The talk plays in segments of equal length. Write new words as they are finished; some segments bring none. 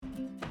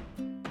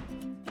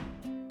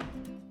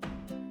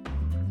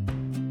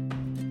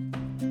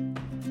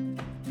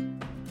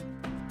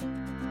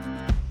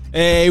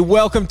Hey,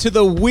 welcome to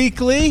the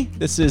weekly.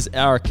 This is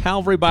our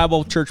Calvary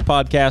Bible Church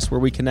podcast where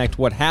we connect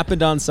what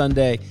happened on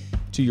Sunday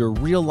to your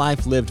real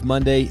life lived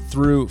Monday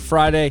through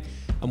Friday.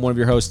 I'm one of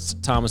your hosts,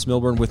 Thomas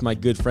Milburn, with my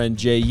good friend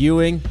Jay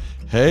Ewing.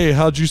 Hey,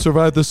 how'd you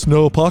survive the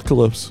snow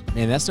apocalypse?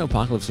 Man, that snow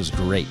apocalypse was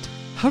great.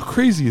 How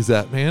crazy is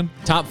that, man?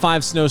 Top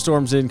 5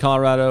 snowstorms in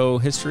Colorado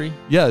history.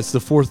 Yeah, it's the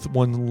fourth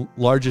one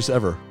largest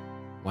ever.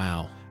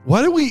 Wow.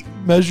 Why do we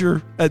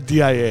measure at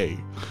DIA?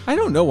 I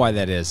don't know why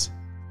that is.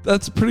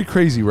 That's pretty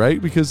crazy,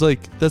 right? Because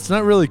that's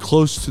not really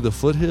close to the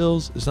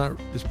foothills.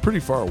 It's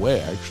pretty far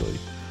away actually.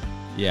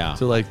 Yeah.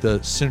 To the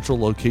central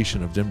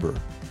location of Denver.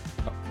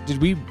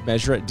 Did we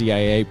measure at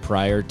DIA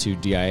prior to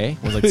DIA?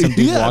 Was some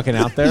dude walking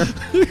out there?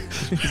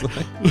 He's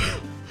like,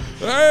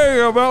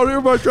 hey, I'm out here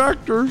in my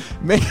tractor.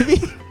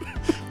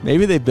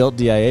 Maybe they built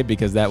DIA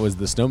because that was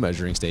the snow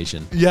measuring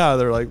station. Yeah,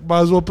 they're like,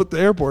 might as well put the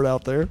airport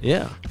out there.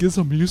 Yeah. Get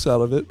some use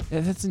out of it. Yeah,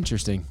 that's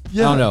interesting.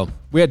 Yeah. I don't know.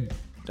 We had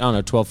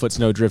 12-foot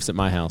snow drifts at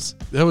my house.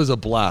 That was a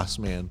blast,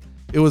 man.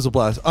 It was a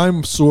blast.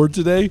 I'm sore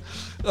today.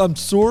 I'm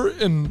sore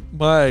in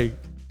my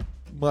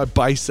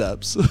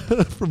biceps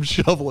from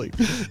shoveling.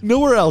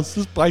 Nowhere else,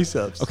 just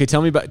biceps. Okay,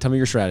 tell me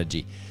your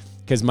strategy,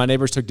 because my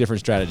neighbors took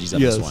different strategies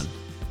on this one.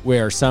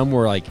 Where some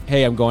were like,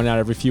 "Hey, I'm going out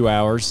every few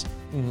hours.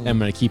 And I'm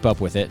going to keep up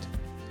with it,"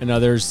 and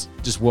others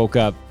just woke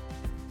up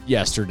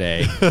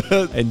yesterday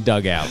and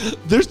dug out.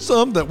 There's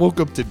some that woke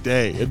up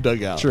today and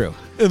dug out. True.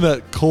 In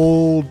that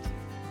cold,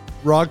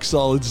 rock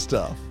solid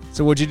stuff.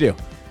 So what'd you do?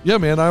 Yeah,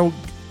 man.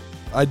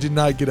 I did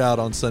not get out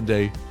on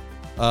Sunday,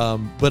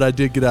 but I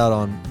did get out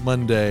on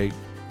Monday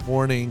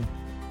morning,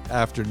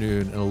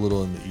 afternoon, and a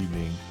little in the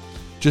evening.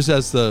 Just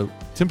as the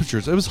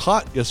temperatures, it was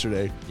hot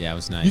yesterday. Yeah, it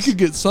was nice. You could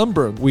get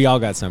sunburned. We all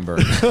got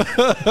sunburned.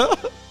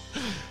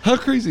 How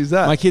crazy is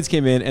that? My kids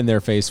came in and their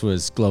face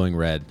was glowing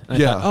red.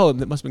 And I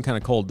thought, it must have been kind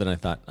of cold. Then I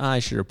thought, I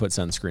should have put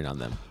sunscreen on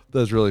them.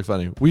 That's really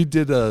funny. We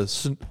did a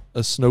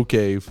snow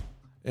cave,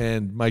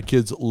 and my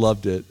kids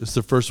loved it. It's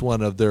the first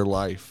one of their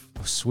life.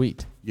 Oh,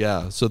 sweet.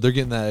 Yeah, so they're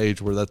getting that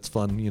age where that's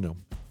fun,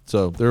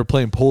 So they were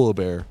playing Polar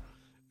Bear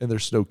in their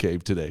snow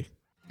cave today.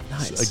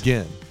 Nice. So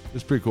again,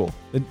 it's pretty cool.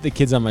 The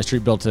kids on my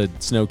street built a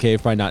snow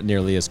cave, probably not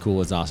nearly as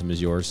cool as awesome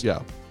as yours.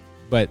 Yeah.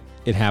 But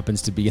it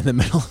happens to be in the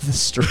middle of the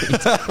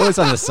street. Well, it's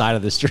on the side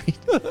of the street.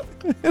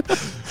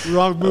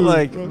 Wrong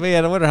move.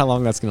 Man, I wonder how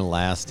long that's going to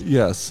last.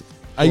 Yes.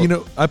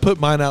 I put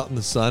mine out in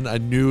the sun. I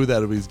knew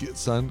that it was get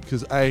sun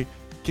because I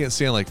can't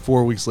stand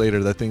 4 weeks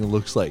later that thing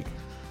looks like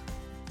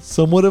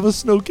somewhat of a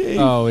snow cave.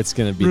 Oh, it's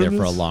going to be there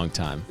for a long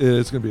time.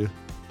 It's going to be.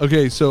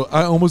 Okay, so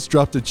I almost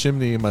dropped a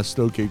chimney in my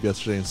snow cave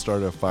yesterday and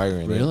started a fire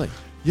in it. Really?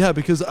 Yeah,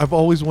 because I've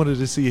always wanted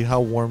to see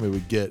how warm it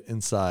would get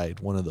inside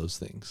one of those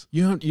things.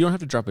 You don't have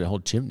to drop a whole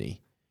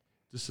chimney.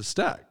 Just a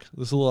stack.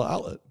 This little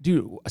outlet.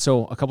 Dude,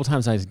 so a couple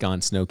times I've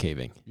gone snow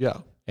caving. Yeah.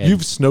 And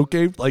you've snow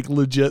caved?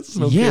 Legit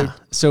snow caved? Yeah.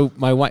 So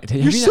my wife...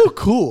 You're so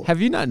cool. Have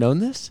you not known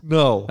this?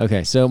 No.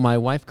 Okay, so my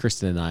wife,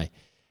 Kristen, and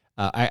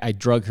I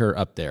drug her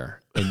up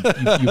there.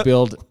 And you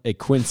build a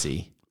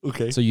quincy.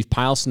 Okay. So you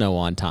pile snow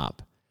on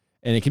top.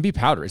 And it can be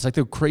powder. It's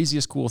the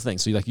craziest cool thing.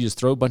 So you just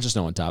throw a bunch of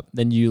snow on top.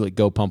 Then you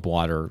go pump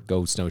water,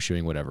 go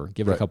snowshoeing, whatever.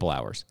 Give it a couple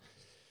hours.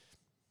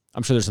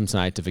 I'm sure there's some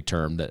scientific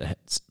term that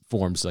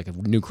forms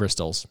new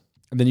crystals.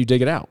 And then you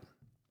dig it out.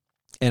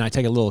 And I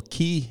take a little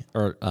key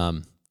or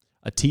a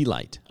tea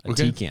light,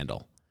 tea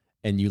candle.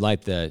 And you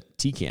light the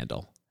tea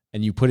candle.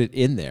 And you put it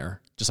in there,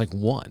 just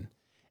one.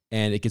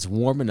 And it gets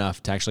warm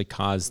enough to actually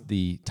cause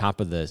the top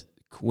of the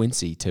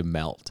quincy to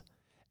melt.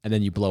 And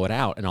then you blow it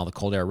out and all the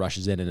cold air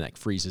rushes in and it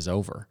freezes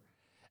over.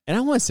 And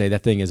I want to say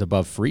that thing is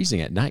above freezing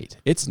at night.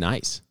 It's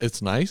nice.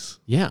 It's nice?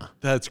 Yeah.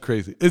 That's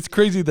crazy. It's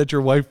crazy that your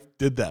wife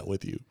did that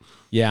with you.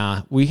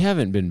 Yeah. We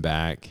haven't been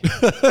back.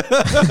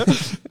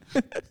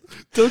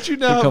 Don't you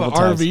now have an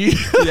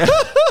RV? Yeah.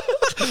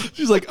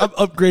 She's like, I'm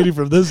upgrading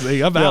from this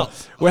thing. I'm out.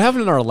 What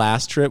happened in our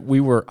last trip, I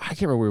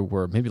can't remember where we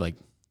were, maybe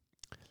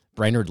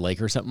Brainerd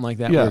Lake or something like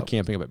that. Yeah. We were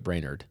camping up at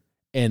Brainerd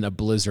and a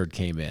blizzard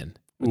came in,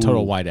 a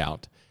total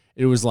whiteout.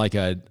 It was like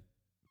Arnold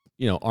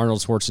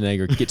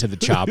Schwarzenegger, get to the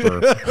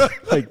chopper,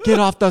 get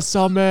off the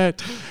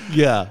summit.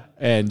 Yeah.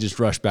 And just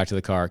rush back to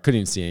the car. Couldn't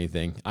even see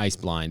anything. Ice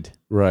blind.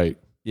 Right.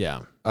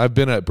 Yeah. I've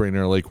been at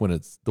Brainerd Lake when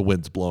the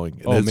wind's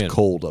blowing and it's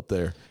cold up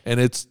there. And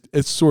it's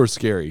sort of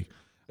scary.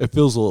 It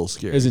feels a little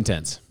scary. It's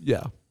intense.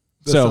 Yeah.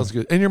 That sounds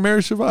good. And your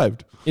marriage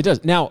survived. It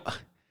does. Now,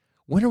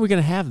 when are we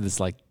going to have this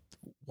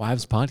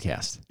wives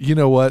podcast? You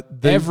know what?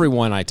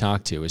 Everyone I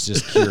talk to is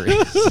just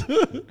curious.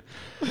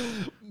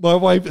 My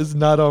wife is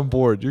not on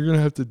board. You're going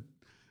to have to.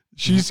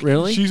 She's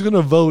going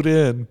to vote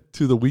in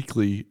to the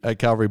weekly at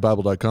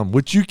calvarybible.com,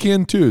 which you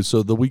can too.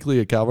 So the weekly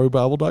at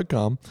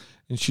calvarybible.com.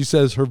 And she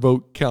says her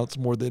vote counts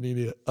more than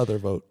any other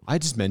vote. I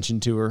just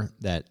mentioned to her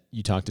that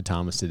you talked to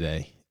Thomas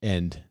today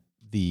and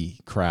the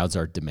crowds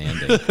are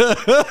demanding.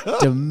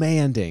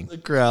 Demanding. The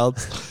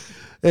crowds.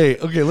 Hey,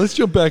 okay, let's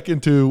jump back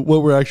into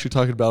what we're actually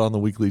talking about on the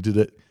weekly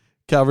today.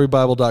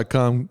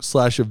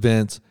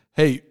 calvarybible.com/events.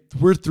 Hey,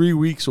 we're 3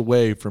 weeks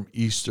away from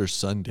Easter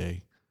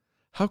Sunday.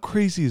 How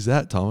crazy is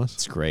that, Thomas?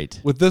 It's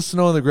great. With this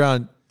snow on the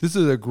ground, this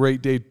is a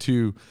great day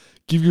to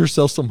give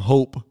yourself some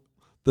hope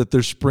that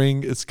their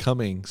spring is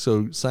coming.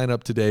 So sign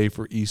up today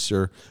for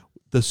Easter.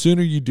 The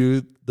sooner you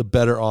do, the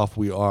better off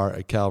we are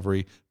at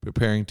Calvary,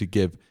 preparing to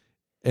give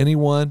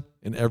anyone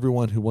and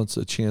everyone who wants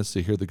a chance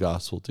to hear the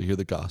gospel.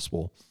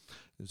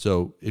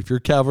 So if you're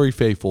Calvary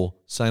faithful,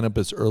 sign up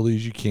as early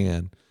as you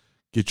can.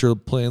 Get your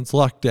plans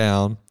locked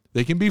down.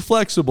 They can be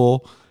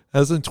flexible,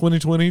 as in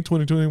 2020,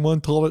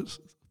 2021, told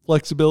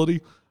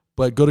flexibility.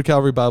 But go to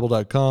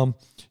calvarybible.com.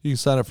 You can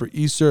sign up for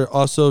Easter.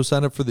 Also,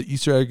 sign up for the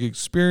Easter egg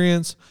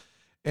experience.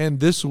 And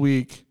this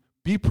week,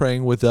 be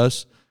praying with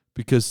us,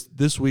 because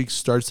this week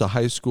starts a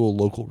high school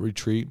local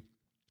retreat,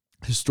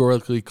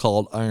 historically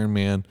called Iron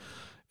Man.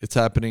 It's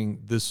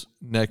happening this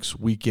next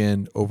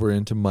weekend over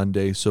into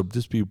Monday. So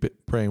just be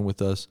praying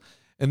with us.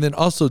 And then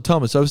also,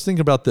 Thomas, I was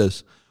thinking about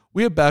this.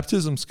 We have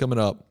baptisms coming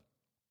up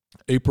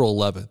April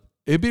 11th.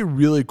 It'd be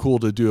really cool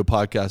to do a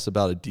podcast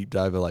about a deep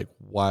dive of like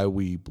why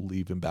we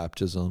believe in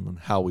baptism and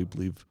how we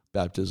believe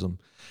baptism,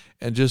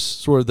 and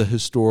just sort of the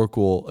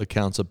historical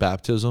accounts of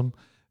baptism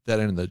that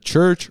in the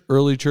church,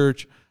 early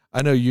church.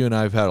 I know you and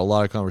I have had a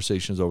lot of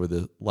conversations over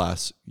the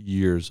last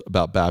years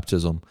about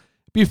baptism.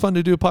 It'd be fun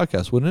to do a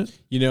podcast, wouldn't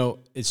it? You know,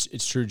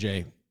 it's true,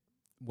 Jay.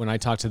 When I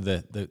talk to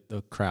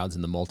the crowds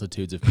and the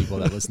multitudes of people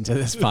that listen to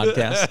this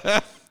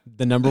podcast,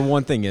 the number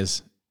one thing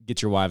is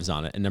get your wives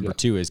on it. And number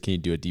two is, can you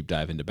do a deep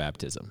dive into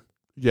baptism?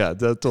 Yeah,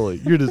 totally.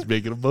 You're just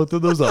making both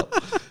of those up.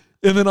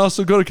 And then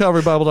also go to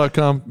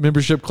calvarybible.com.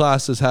 Membership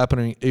class is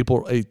happening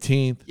April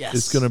 18th. Yes.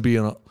 It's going to be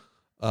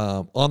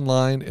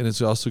online, and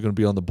it's also going to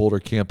be on the Boulder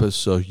campus.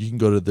 So you can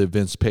go to the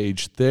events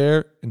page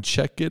there and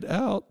check it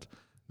out.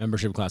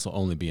 Membership class will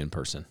only be in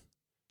person.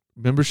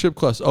 Membership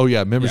class. Oh,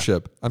 yeah,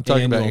 membership. Yeah. I'm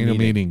talking about annual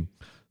meeting.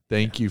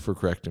 Thank you for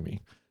correcting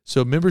me.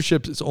 So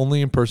membership is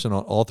only in person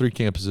on all three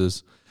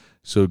campuses.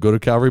 So go to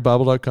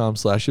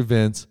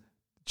calvarybible.com/events.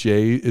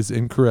 Jay is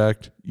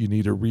incorrect. You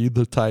need to read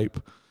the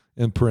type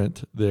and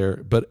print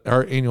there. But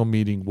our annual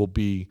meeting will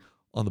be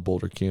on the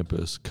Boulder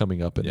campus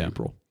coming up in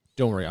April.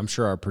 Don't worry. I'm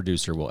sure our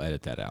producer will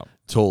edit that out.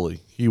 Totally.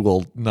 He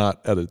will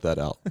not edit that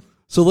out.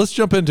 So let's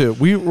jump into it.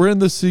 We're in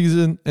this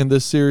season and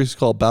this series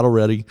called Battle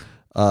Ready.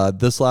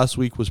 This last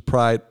week was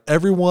Pride.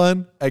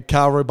 Everyone at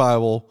Calvary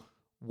Bible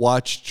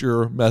watched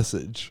your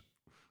message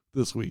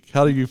this week.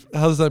 How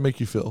does that make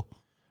you feel?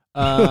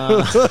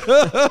 Well,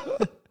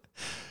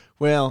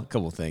 a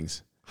couple of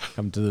things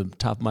come to the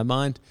top of my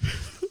mind.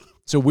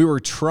 So we were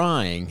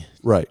trying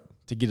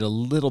to get a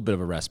little bit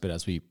of a respite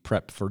as we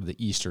prep for the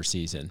Easter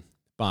season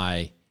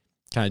by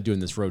kind of doing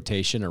this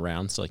rotation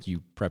around. So like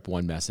you prep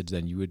one message,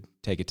 then you would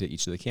take it to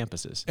each of the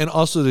campuses. And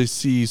also to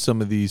see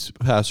some of these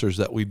pastors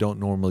that we don't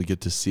normally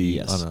get to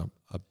see on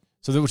a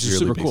so which is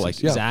super cool.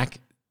 Basis. Like Zach,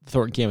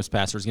 Thornton campus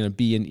pastor, is going to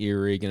be in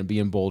Erie, going to be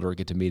in Boulder,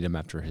 get to meet him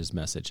after his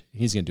message.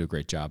 He's going to do a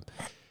great job.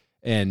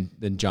 And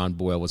then John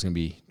Boyle was going to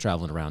be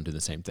traveling around doing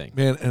the same thing.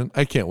 Man, and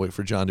I can't wait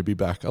for John to be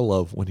back. I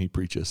love when he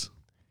preaches.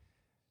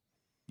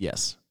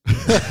 Yes.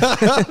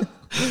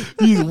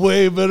 He's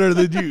way better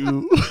than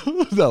you.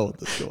 No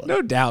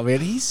doubt, man.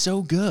 He's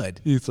so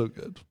good. He's so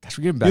good. Gosh,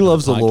 we're getting back. He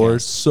loves the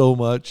Lord so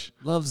much.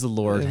 Loves the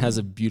Lord. Has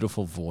a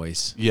beautiful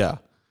voice. Yeah.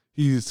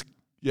 He's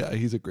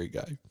a great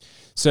guy.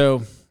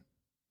 So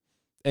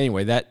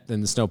anyway,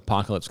 then the snow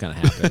apocalypse kind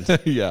of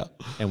happened. Yeah.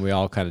 And we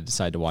all kind of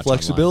decided to watch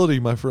flexibility,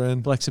 online. My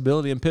friend.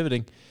 Flexibility and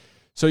pivoting.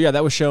 So yeah,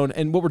 that was shown.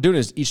 And what we're doing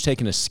is each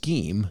taking a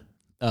scheme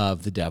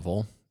of the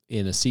devil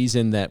in a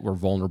season that we're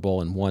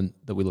vulnerable, and one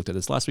that we looked at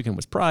this last weekend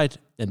was Pride,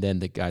 and then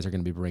the guys are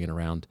going to be bringing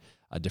around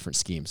different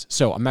schemes.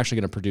 So I'm actually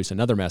going to produce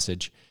another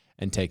message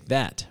and take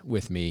that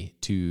with me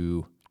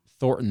to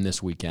Thornton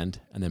this weekend,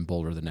 and then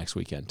Boulder the next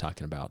weekend,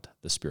 talking about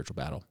the spiritual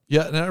battle.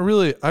 Yeah, and I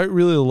really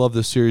love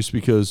this series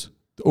because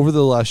over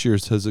the last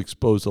years has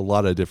exposed a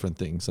lot of different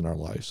things in our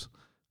lives,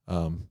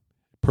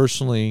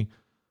 personally,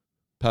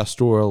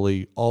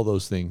 pastorally, all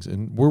those things,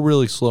 and we're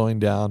really slowing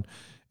down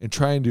and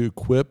trying to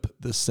equip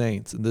the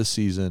saints in this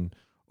season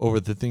over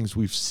the things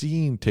we've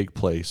seen take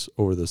place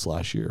over this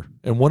last year.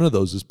 And one of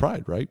those is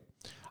Pride, right?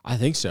 I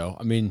think so.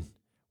 I mean,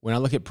 when I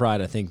look at Pride,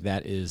 I think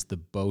that is the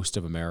boast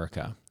of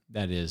America.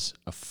 That is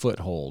a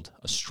foothold,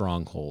 a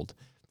stronghold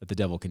that the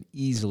devil can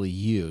easily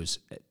use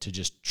to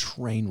just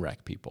train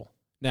wreck people.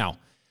 Now,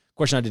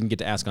 question I didn't get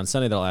to ask on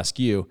Sunday that I'll ask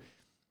you,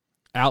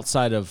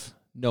 outside of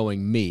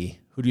knowing me,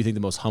 who do you think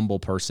the most humble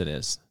person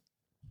is?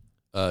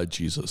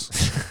 Jesus.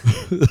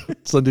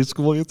 Sunday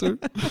school answer.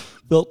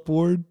 Felt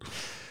bored.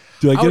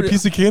 Do I get a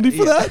piece of candy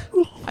for that?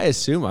 I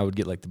assume I would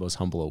get like the most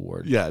humble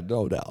award. Yeah,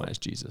 no doubt. That's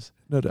Jesus.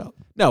 No doubt.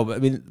 No,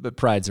 but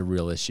pride's a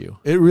real issue.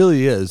 It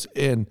really is.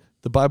 And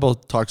the Bible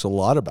talks a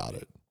lot about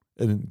it,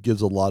 and it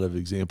gives a lot of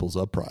examples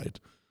of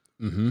pride.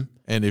 Mm-hmm.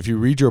 And if you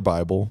read your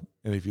Bible,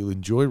 and if you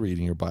enjoy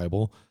reading your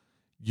Bible,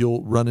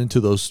 you'll run into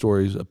those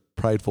stories of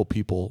prideful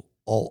people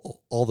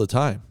all the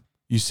time.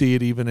 You see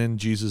it even in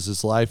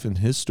Jesus' life and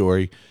his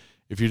story.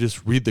 If you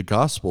just read the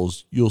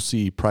Gospels, you'll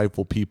see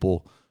prideful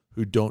people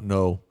who don't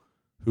know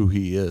who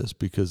he is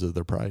because of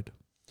their pride.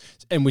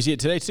 And we see it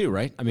today too,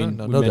 right? I mean,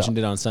 we mentioned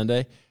it on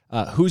Sunday.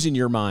 Who's in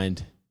your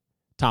mind,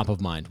 top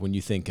of mind, when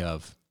you think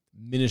of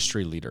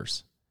ministry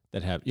leaders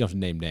that have, you don't have to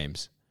name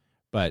names,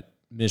 but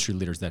ministry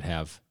leaders that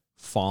have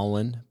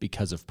fallen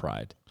because of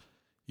pride.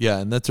 Yeah,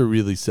 and that's a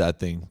really sad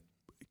thing,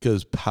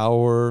 because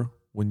power,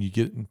 when you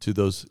get into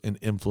those and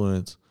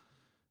influence,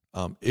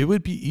 it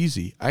would be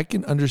easy. I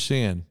can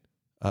understand,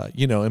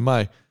 in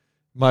my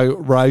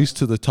rise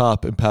to the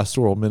top in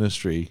pastoral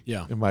ministry,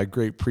 and my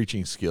great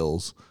preaching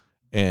skills,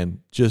 and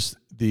just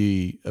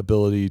the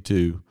ability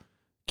to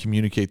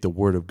communicate the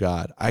word of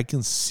God, I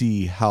can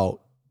see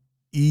how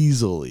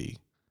easily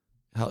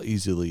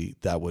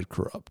that would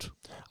corrupt.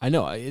 I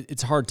know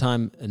it's a hard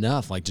time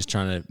enough, like just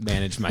trying to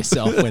manage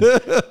myself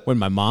when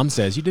my mom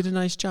says, "You did a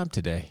nice job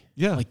today."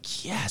 Yeah.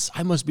 Like, yes,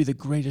 I must be the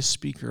greatest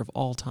speaker of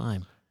all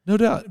time. No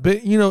doubt.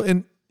 But,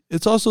 and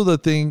it's also the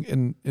thing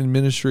in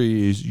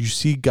ministry is you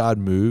see God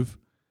move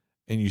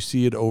and you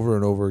see it over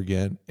and over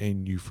again,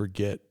 and you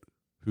forget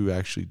who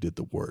actually did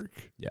the work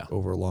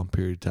over a long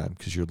period of time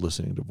because you're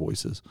listening to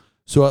voices.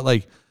 So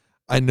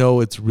I know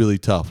it's really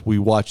tough. We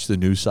watch the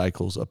news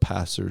cycles of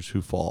pastors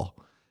who fall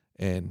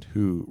and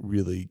who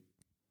really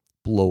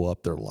blow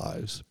up their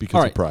lives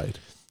because of pride.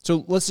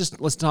 So let's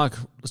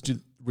do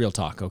real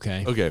talk,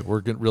 okay? Okay,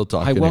 we're getting real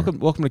talk. Hi,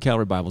 welcome to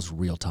Calvary Bible's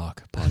Real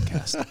Talk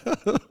podcast.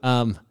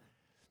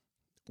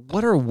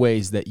 What are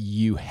ways that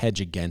you hedge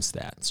against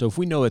that? So if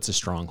we know it's a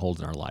stronghold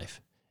in our life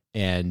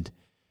and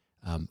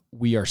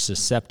we are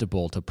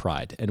susceptible to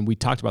pride, and we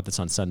talked about this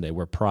on Sunday,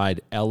 where pride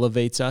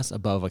elevates us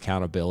above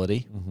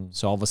accountability. Mm-hmm.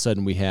 So all of a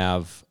sudden we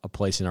have a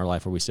place in our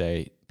life where we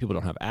say people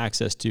don't have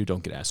access to,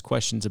 don't get asked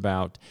questions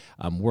about,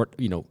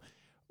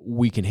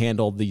 we can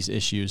handle these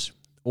issues,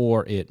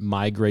 or it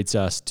migrates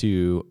us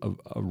to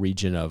a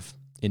region of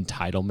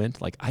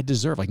entitlement. Like, I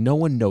deserve, like, no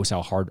one knows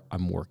how hard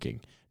I'm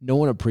working. No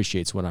one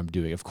appreciates what I'm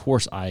doing. Of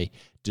course I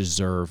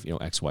deserve,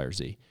 X, Y, or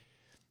Z.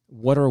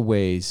 What are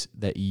ways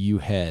that you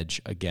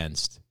hedge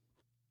against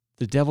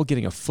the devil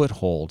getting a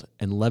foothold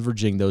and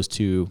leveraging those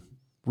two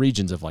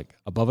regions of, like,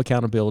 above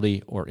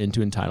accountability or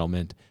into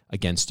entitlement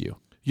against you?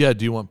 Yeah.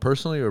 Do you want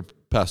personally or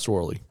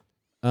pastorally?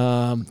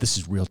 This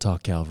is Real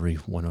Talk Calvary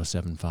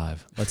 107.5.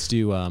 Let's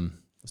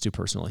do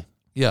personally.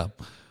 Yeah.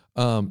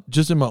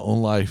 Just in my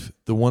own life,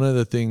 one of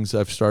the things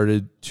I've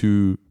started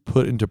to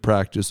put into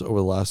practice over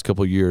the last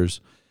couple of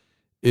years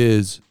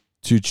is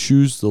to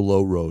choose the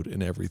low road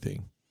in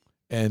everything.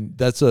 And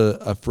that's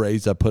a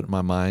phrase I put in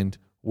my mind,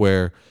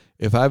 where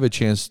if I have a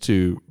chance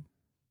to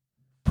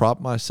prop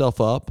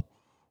myself up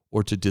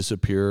or to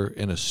disappear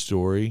in a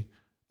story,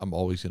 I'm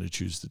always going to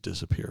choose to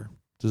disappear.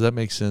 Does that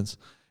make sense?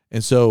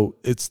 And so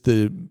it's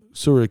the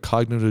sort of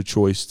cognitive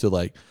choice to,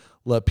 like,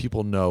 let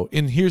people know.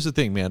 And here's the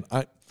thing, man.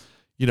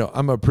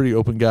 I'm a pretty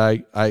open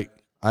guy.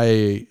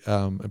 I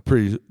am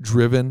pretty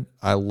driven.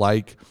 I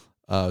like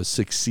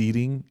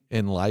succeeding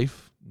in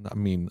life. I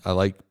mean, I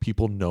like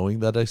people knowing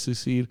that I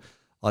succeed.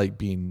 I like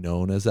being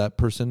known as that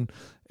person.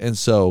 And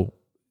so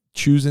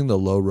choosing the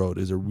low road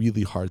is a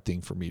really hard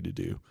thing for me to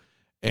do.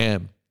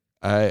 And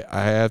I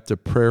have to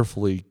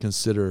prayerfully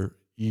consider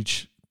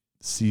each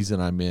season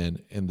I'm in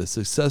and the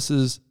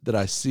successes that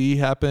I see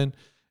happen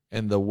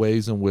and the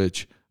ways in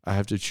which I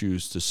have to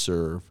choose to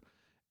serve.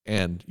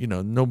 And,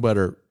 no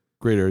better,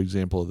 greater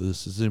example of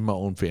this is in my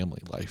own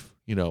family life.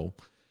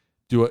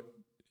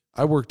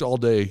 I worked all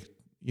day,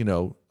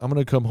 I'm going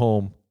to come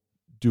home.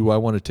 Do I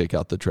want to take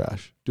out the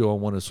trash? Do I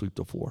want to sweep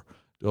the floor?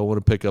 Do I want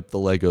to pick up the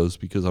Legos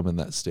because I'm in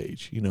that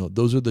stage?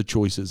 Those are the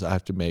choices I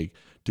have to make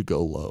to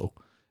go low.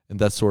 And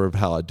that's sort of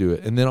how I do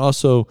it. And then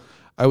also,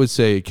 I would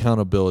say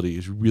accountability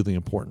is really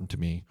important to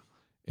me,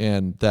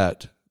 and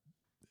that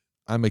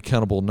I'm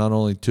accountable not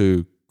only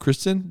to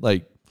Kristen,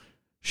 like,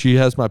 she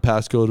has my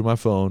passcode in my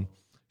phone.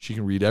 She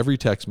can read every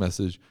text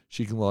message.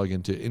 She can log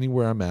into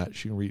anywhere I'm at.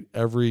 She can read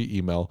every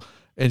email.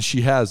 And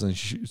she has, and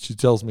she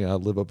tells me I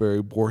live a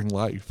very boring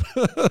life.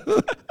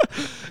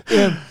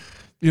 And,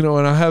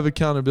 and I have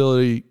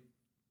accountability,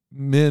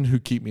 men who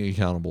keep me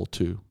accountable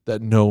too,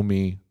 that know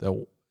me.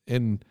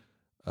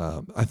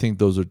 I think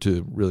those are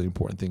two really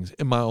important things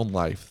in my own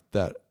life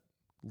that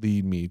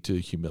lead me to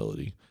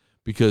humility,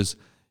 because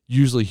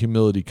usually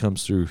humility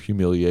comes through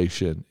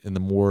humiliation, and the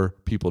more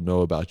people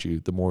know about you,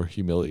 the more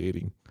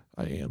humiliating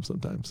I am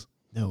sometimes.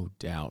 No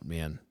doubt,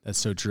 man. That's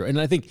so true. And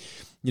I think,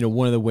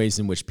 one of the ways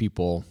in which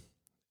people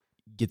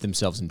get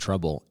themselves in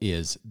trouble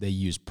is they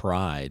use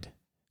pride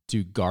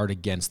to guard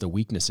against the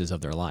weaknesses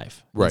of their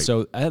life. Right. And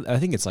so I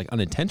think it's like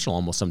unintentional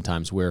almost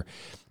sometimes, where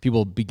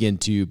people begin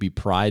to be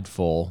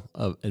prideful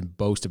and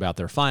boast about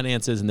their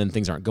finances, and then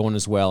things aren't going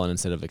as well. And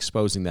instead of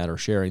exposing that or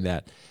sharing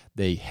that,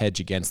 they hedge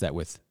against that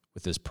with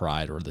this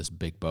pride or this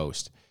big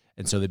boast.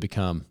 And so they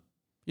become,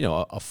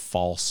 a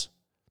false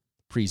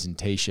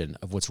presentation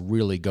of what's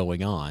really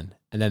going on.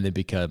 And then they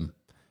become,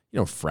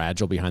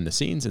 fragile behind the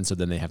scenes. And so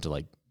then they have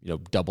to,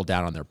 double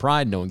down on their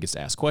pride. No one gets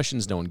to ask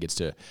questions. No one gets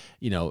to,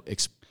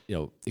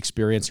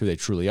 experience who they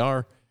truly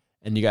are.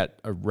 And you got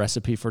a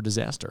recipe for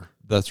disaster.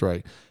 That's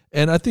right.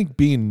 And I think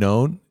being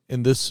known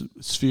in this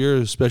sphere,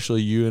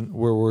 especially you and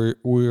where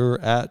we're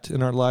at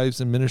in our lives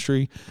and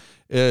ministry,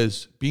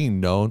 is being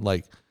known.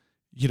 Like,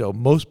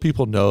 most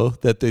people know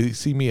that they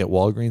see me at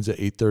Walgreens at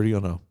 8:30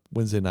 on a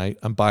Wednesday night,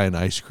 I'm buying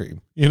ice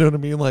cream. You know what I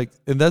mean? Like,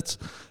 and that's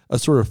a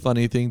sort of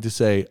funny thing to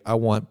say. I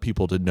want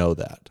people to know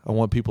that. I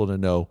want people to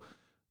know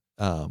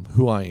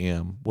who I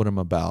am, what I'm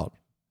about,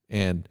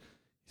 and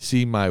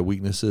see my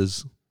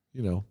weaknesses.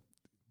 You know,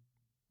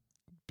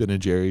 Ben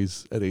and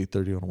Jerry's at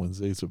 8:30 on a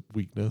Wednesday is a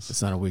weakness.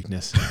 It's not a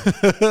weakness.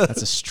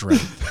 That's a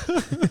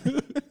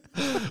strength.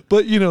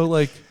 But, you know,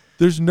 like,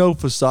 there's no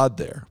facade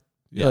there.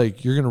 Yeah.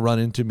 Like, you're going to run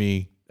into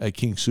me at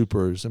King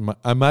Soopers, and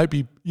I might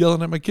be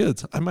yelling at my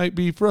kids. I might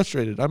be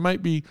frustrated. I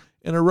might be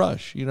in a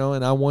rush, you know,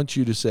 and I want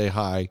you to say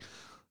hi,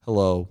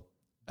 hello,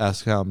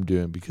 ask how I'm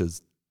doing,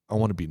 because I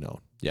want to be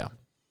known. Yeah.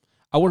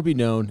 I want to be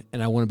known,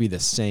 and I want to be the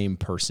same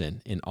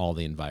person in all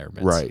the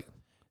environments. Right.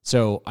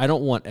 So I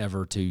don't want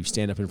ever to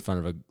stand up in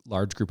front of a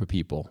large group of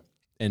people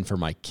and for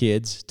my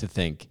kids to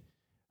think,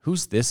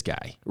 who's this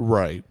guy?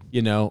 Right.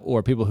 You know,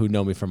 or people who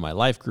know me from my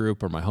life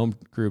group or my home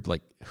group,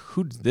 like,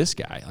 who's this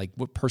guy? Like,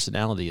 what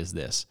personality is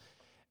this?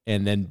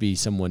 And then be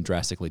someone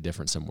drastically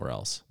different somewhere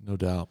else. No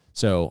doubt.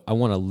 So I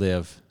want to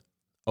live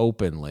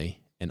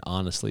openly and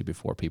honestly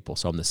before people.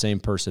 So I'm the same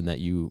person that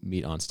you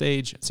meet on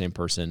stage, same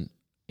person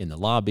in the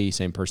lobby,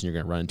 same person you're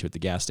going to run into at the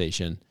gas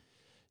station,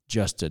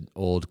 just an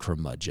old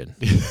curmudgeon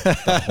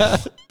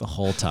the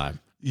whole time.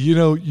 You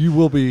know, you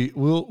will be,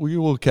 we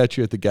will catch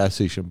you at the gas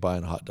station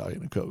buying a hot dog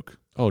and a Coke.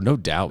 Oh, no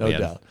doubt, No man.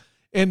 doubt.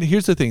 And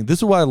here's the thing. This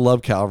is why I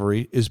love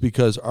Calvary, is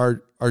because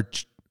our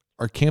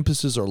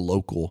campuses are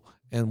local.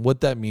 And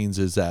what that means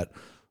is that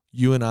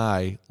you and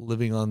I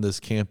living on this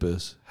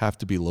campus have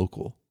to be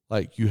local.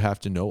 Like, you have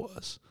to know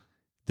us.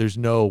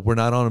 We're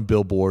not on a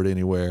billboard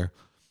anywhere.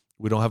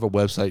 We don't have a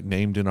website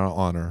named in our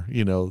honor,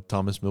 you know,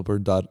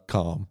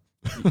 thomasmilburn.com.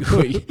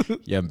 You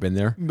haven't been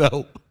there?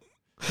 No.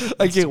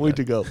 I can't wait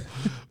to go.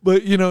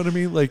 But you know what I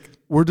mean? Like,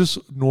 we're just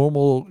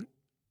normal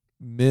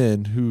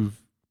men who've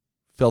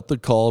felt the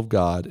call of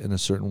God in a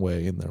certain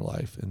way in their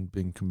life and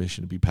been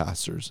commissioned to be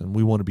pastors. And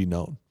we want to be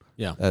known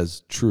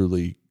as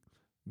truly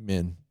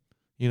men.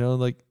 You know,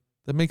 like,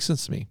 that makes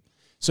sense to me.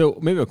 So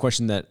maybe a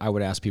question that I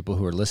would ask people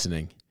who are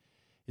listening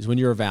is, when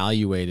you're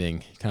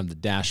evaluating kind of the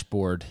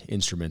dashboard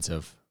instruments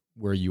of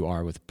where you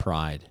are with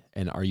pride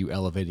and are you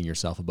elevating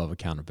yourself above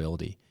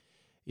accountability,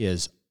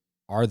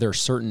 are there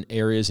certain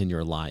areas in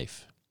your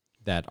life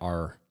that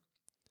are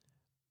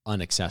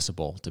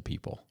inaccessible to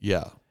people?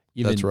 Yeah,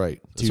 that's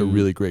right. That's a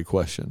really great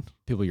question.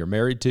 People you're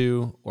married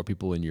to, or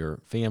people in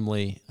your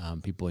family,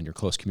 people in your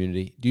close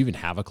community. Do you even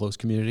have a close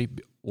community,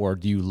 or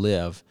do you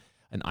live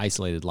an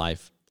isolated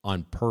life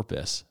on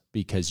purpose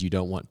because you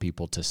don't want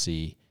people to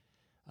see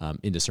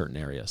into certain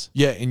areas?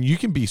 Yeah, and you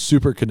can be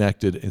super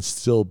connected and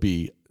still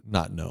be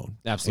not known.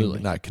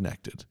 Absolutely. Not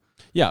connected.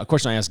 Yeah, a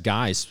question I ask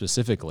guys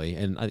specifically,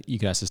 and you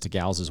can ask this to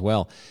gals as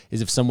well,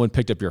 is if someone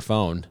picked up your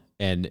phone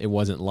and it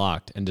wasn't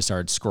locked and just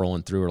started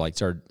scrolling through, or like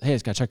started, hey, I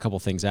just got to check a couple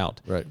things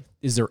out. Right.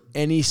 Is there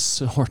any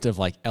sort of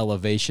like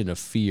elevation of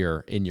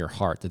fear in your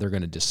heart that they're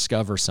going to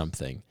discover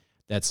something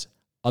that's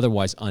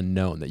otherwise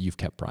unknown that you've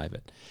kept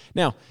private?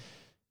 Now,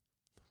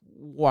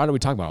 why do we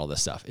talk about all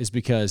this stuff? Is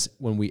because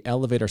when we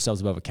elevate ourselves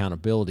above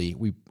accountability,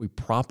 we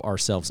prop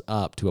ourselves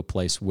up to a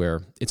place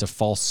where it's a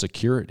false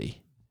security.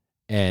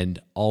 And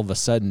all of a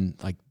sudden,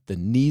 like, the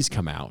knees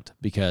come out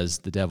because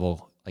the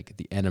devil, like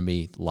the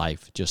enemy,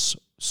 life just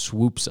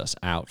swoops us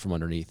out from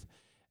underneath,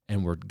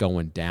 and we're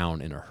going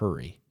down in a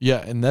hurry.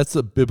 Yeah, and that's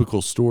the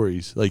biblical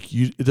stories. Like,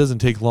 it doesn't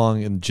take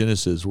long in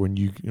Genesis when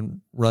you can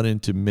run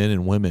into men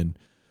and women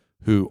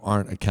who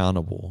aren't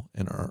accountable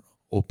and are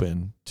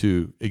open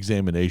to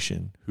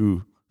examination,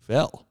 who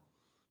fell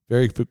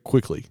very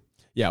quickly.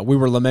 Yeah, we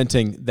were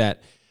lamenting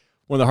that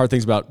one of the hard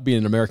things about being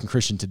an American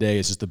Christian today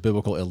is just the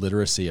biblical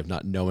illiteracy of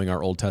not knowing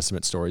our Old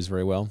Testament stories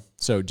very well.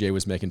 So Jay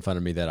was making fun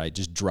of me that I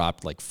just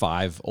dropped like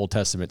 5 Old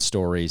Testament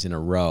stories in a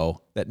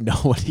row that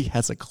nobody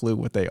has a clue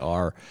what they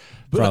are,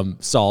 from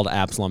Saul to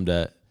Absalom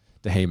to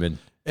Haman.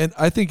 And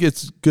I think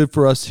it's good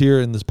for us here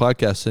in this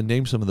podcast to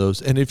name some of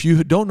those. And if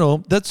you don't know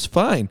them, that's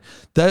fine.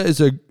 That is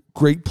a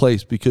great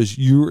place, because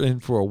you're in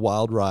for a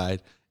wild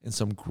ride and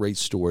some great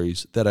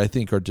stories that I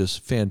think are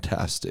just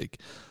fantastic.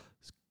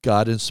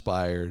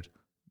 God-inspired,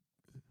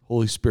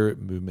 Holy Spirit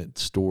movement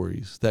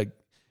stories that,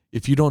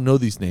 if you don't know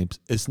these names,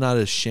 it's not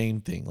a shame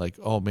thing. Like,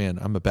 oh man,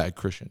 I'm a bad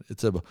Christian.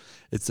 It's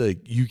a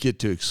you get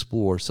to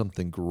explore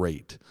something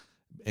great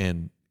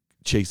and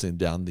chasing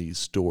down these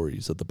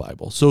stories of the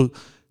Bible. So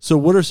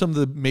what are some of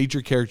the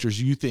major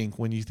characters you think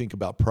when you think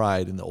about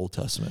pride in the Old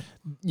Testament?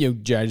 You know,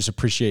 Jay, I just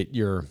appreciate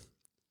your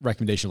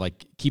recommendation.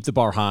 Like, keep the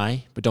bar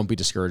high, but don't be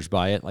discouraged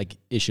by it. Like,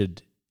 it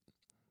should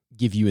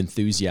give you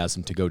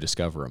enthusiasm to go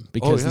discover them,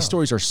 because these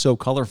stories are so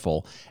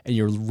colorful, and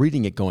you're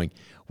reading it going,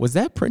 was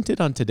that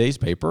printed on today's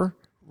paper?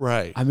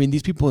 Right. I mean,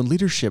 these people in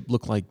leadership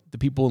look like the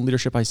people in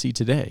leadership I see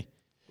today.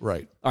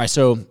 Right. All right.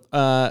 So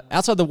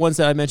outside the ones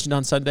that I mentioned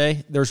on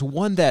Sunday, there's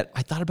one that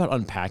I thought about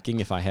unpacking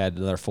if I had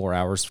another 4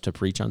 hours to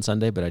preach on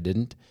Sunday, but I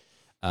didn't.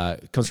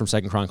 It comes from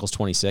 2 Chronicles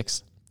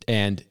 26,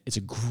 and it's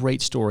a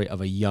great story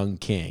of a young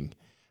king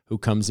who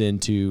comes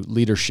into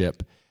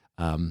leadership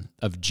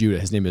of Judah.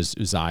 His name is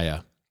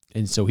Uzziah.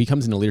 And so he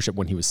comes into leadership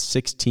when he was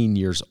 16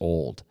 years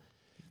old.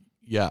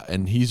 Yeah,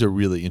 and he's a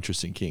really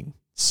interesting king.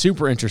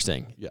 Super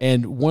interesting. Yeah.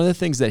 And one of the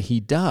things that he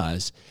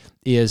does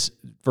is,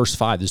 verse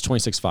 5, this is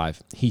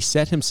 26:5, he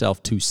set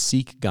himself to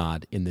seek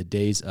God in the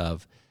days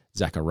of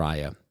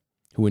Zechariah,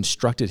 who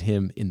instructed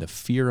him in the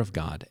fear of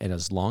God, and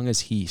as long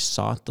as he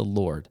sought the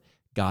Lord,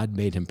 God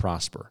made him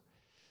prosper.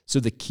 So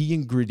the key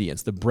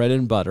ingredients, the bread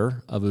and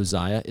butter of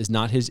Uzziah, is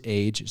not his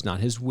age, it's not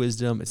his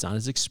wisdom, it's not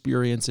his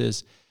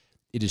experiences.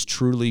 It is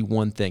truly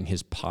one thing,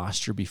 his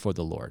posture before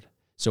the Lord.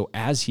 So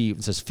as he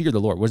says, fear the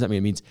Lord, what does that mean?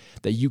 It means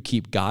that you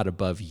keep God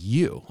above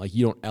you. Like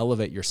you don't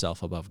elevate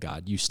yourself above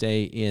God. You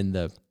stay in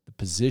the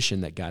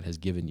position that God has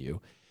given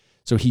you.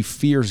 So he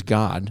fears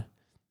God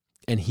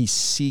and he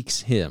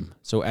seeks him.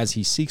 So as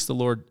he seeks the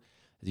Lord,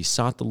 as he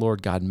sought the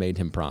Lord, God made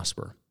him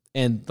prosper.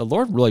 And the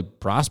Lord really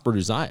prospered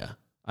Uzziah.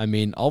 I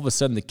mean, all of a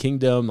sudden the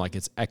kingdom, like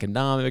its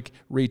economic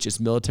reach, its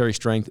military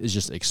strength is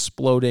just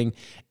exploding.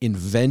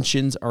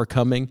 Inventions are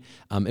coming.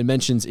 It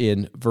mentions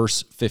in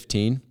verse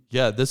 15.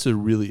 Yeah, this is a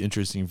really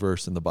interesting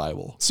verse in the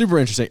Bible. Super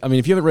interesting. I mean,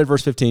 if you haven't read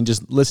verse 15,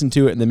 just listen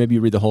to it and then maybe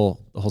you read the whole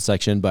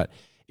section. But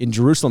in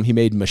Jerusalem, he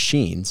made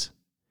machines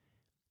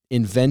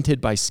invented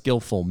by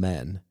skillful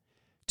men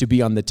to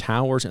be on the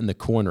towers and the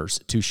corners,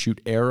 to shoot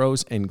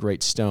arrows and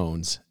great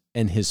stones,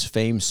 and his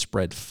fame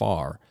spread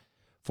far,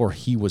 for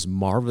he was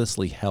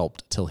marvelously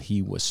helped till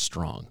he was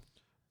strong.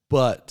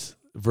 But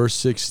verse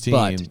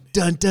 16,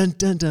 dun dun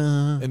dun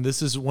dun, and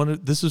this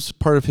is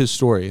part of his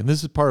story, and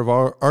this is part of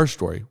our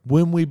story.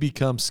 When we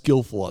become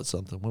skillful at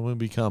something, when we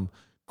become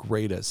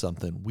great at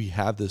something, we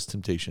have this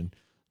temptation,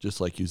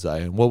 just like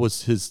Uzziah. And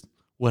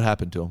what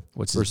happened to him?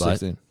 What's verse his butt?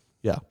 16?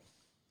 Yeah.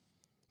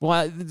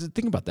 Well,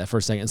 think about that for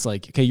a second. It's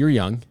like, okay, you're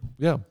young.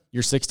 Yeah.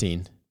 You're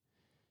 16.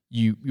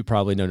 You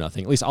probably know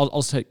nothing. At least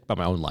I'll say about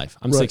my own life.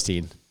 I'm Right.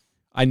 16.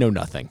 I know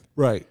nothing.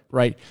 Right.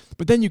 Right.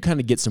 But then you kind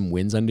of get some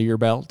wins under your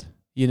belt.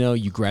 You know,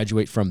 you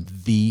graduate from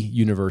the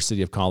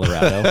University of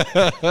Colorado.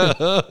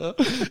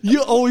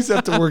 You always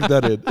have to work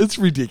that in. It's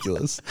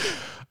ridiculous.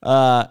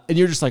 And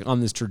you're just like on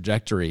this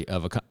trajectory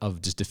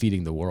of just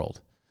defeating the world.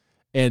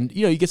 And,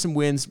 you know, you get some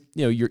wins,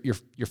 you know,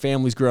 your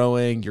family's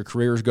growing, your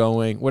career's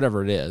going,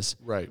 whatever it is.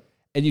 Right.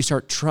 And you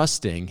start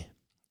trusting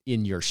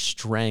in your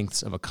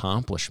strengths of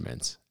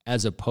accomplishments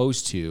as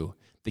opposed to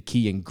the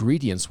key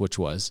ingredients, which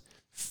was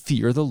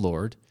fear the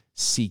Lord,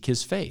 seek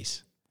his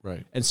face.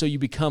 Right. And so you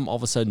become all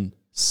of a sudden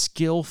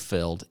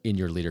skill-filled in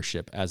your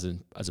leadership as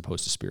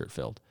opposed to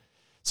spirit-filled.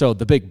 So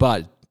the big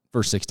but,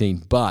 verse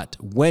 16, but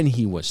when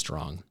he was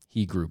strong,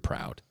 he grew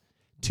proud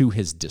to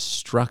his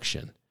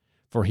destruction,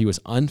 for he was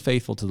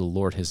unfaithful to the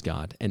Lord his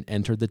God and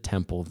entered the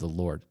temple of the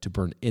Lord to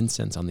burn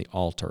incense on the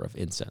altar of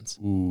incense.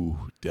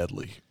 Ooh,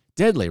 deadly.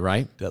 Deadly,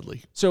 right?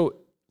 Deadly. So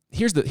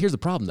here's the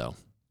problem, though,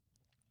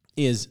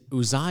 is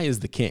Uzziah is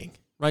the king,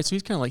 right? So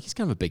he's kind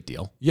of a big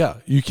deal. Yeah,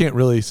 you can't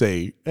really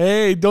say,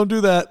 hey, don't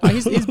do that.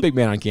 He's a big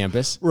man on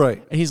campus.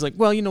 Right. And he's like,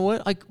 well, you know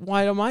what? Like,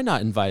 why am I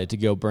not invited to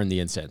go burn the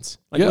incense?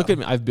 Like, Yeah. Look at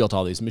me. I've built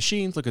all these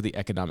machines. Look at the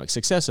economic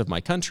success of my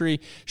country.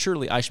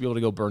 Surely I should be able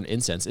to go burn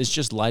incense. It's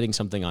just lighting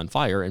something on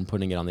fire and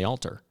putting it on the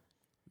altar.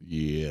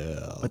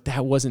 Yeah. But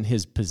that wasn't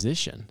his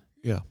position.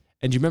 Yeah.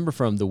 And you remember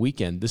from the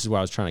weekend, this is why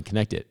I was trying to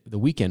connect it. The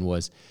weekend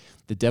was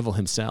the devil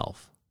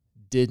himself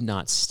did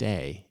not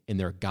stay in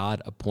their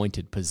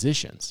God-appointed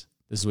positions.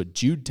 This is what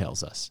Jude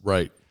tells us.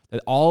 Right.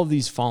 That all of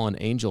these fallen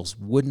angels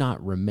would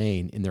not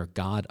remain in their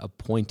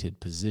God-appointed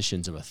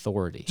positions of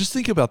authority. Just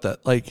think about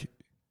that. Like,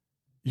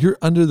 you're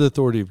under the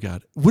authority of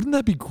God. Wouldn't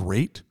that be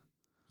great?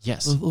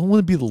 Yes. Wouldn't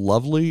it be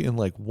lovely and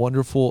like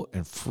wonderful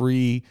and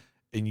free,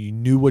 and you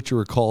knew what you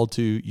were called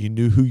to, you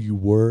knew who you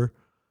were?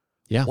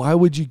 Yeah. Why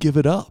would you give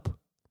it up?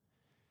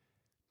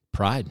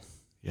 Pride.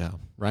 Yeah.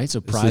 Right? So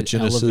It's the pride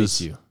Genesis.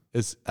 elevates you.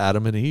 It's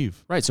Adam and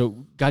Eve. Right.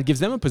 So God gives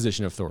them a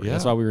position of authority. Yeah.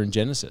 That's why we were in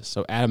Genesis.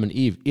 So Adam and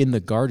Eve in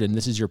the garden,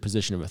 this is your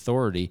position of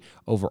authority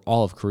over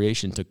all of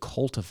creation to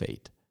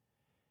cultivate.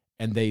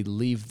 And they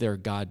leave their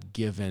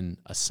God-given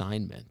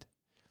assignment.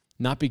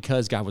 Not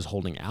because God was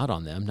holding out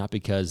on them, not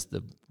because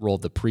the role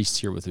of the priests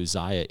here with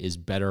Uzziah is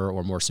better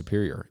or more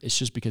superior. It's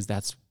just because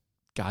that's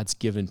God's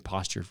given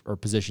posture or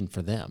position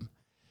for them.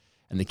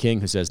 And the king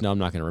who says, no, I'm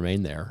not going to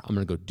remain there. I'm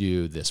going to go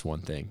do this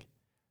one thing.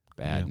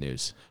 Bad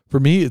news. For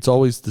me, it's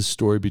always the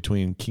story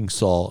between King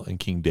Saul and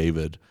King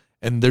David.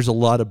 And there's a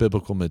lot of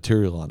biblical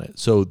material on it.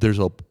 So there's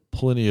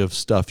plenty of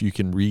stuff you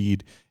can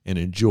read and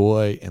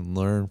enjoy and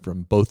learn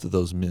from both of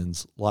those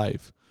men's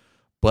life.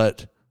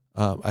 But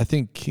I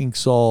think King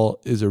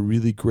Saul is a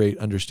really great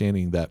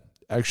understanding that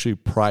actually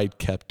pride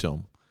kept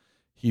him.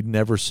 He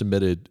never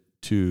submitted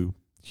to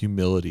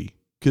humility.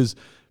 Because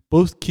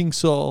both King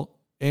Saul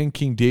and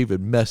King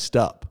David messed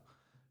up.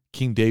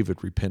 King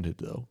David repented,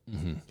 though.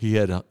 Mm-hmm. He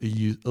had at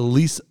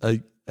least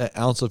an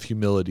ounce of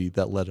humility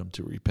that led him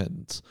to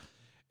repentance.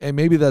 And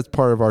maybe that's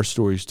part of our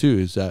stories, too,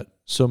 is that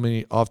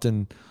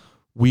often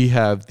we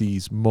have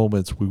these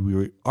moments where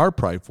we are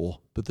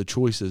prideful, but the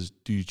choice is,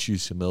 do you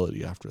choose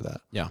humility after that?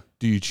 Yeah.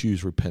 Do you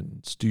choose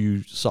repentance? Do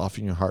you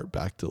soften your heart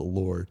back to the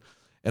Lord?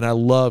 And I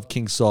love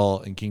King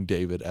Saul and King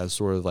David as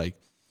sort of like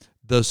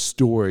the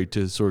story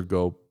to sort of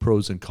go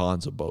pros and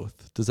cons of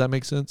both. Does that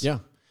make sense? Yeah.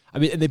 I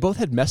mean, and they both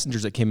had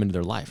messengers that came into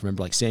their life.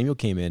 Remember, like Samuel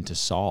came in to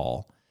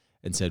Saul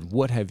and said,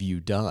 "What have you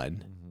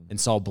done?" And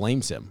Saul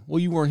blames him. Well,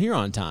 you weren't here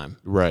on time.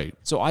 Right.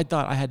 So I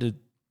thought I had to,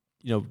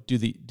 do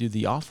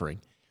the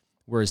offering.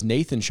 Whereas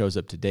Nathan shows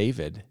up to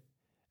David,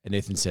 and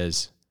Nathan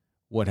says,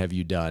 "What have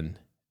you done?"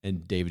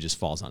 And David just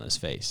falls on his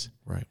face.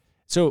 Right.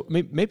 So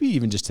maybe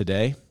even just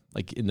today,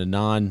 like in a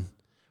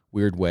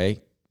non-weird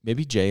way,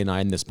 maybe Jay and I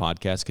in this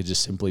podcast could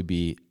just simply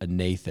be a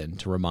Nathan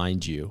to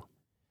remind you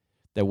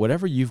that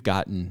whatever you've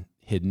gotten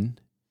hidden,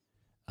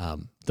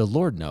 the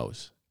Lord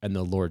knows and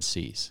the Lord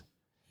sees.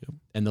 Yep.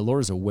 And the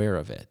Lord is aware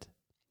of it.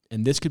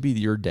 And this could be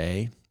your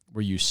day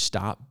where you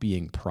stop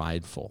being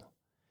prideful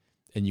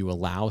and you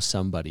allow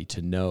somebody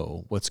to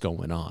know what's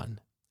going on.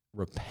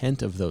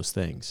 Repent of those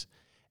things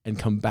and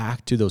come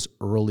back to those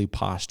early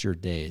posture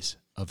days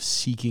of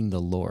seeking the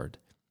Lord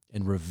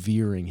and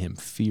revering him,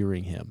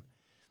 fearing him,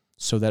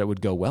 so that it would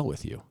go well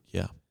with you.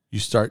 Yeah. You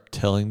start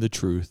telling the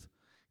truth,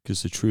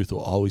 because the truth will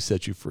always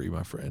set you free,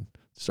 my friend.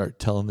 Start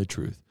telling the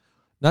truth.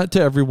 Not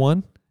to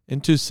everyone,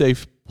 into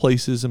safe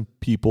places and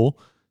people.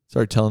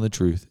 Start telling the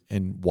truth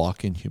and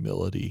walk in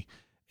humility,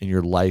 and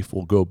your life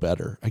will go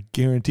better. I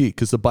guarantee it,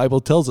 because the Bible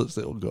tells us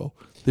it will go.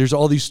 There's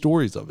all these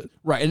stories of it.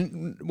 Right.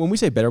 And when we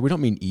say better, we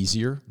don't mean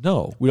easier.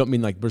 No. We don't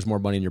mean like there's more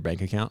money in your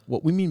bank account.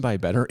 What we mean by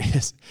better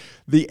is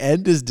the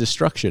end is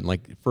destruction.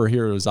 Like for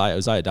here,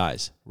 Uzziah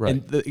dies. Right.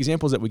 And the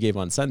examples that we gave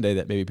on Sunday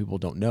that maybe people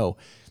don't know,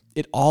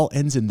 it all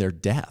ends in their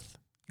death.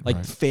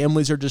 Like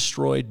families are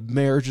destroyed,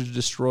 marriages are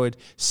destroyed,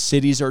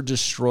 cities are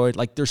destroyed.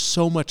 Like there's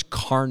so much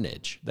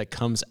carnage that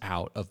comes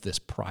out of this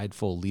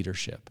prideful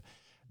leadership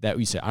that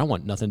we say, I don't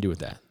want nothing to do with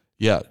that.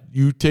 Yeah,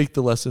 you take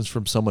the lessons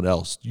from someone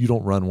else. You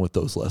don't run with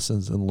those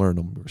lessons and learn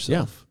them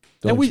yourself.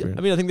 Yeah. I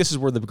think this is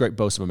where the great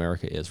boast of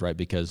America is, right?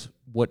 Because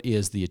what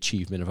is the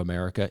achievement of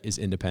America is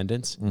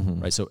independence,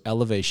 right? So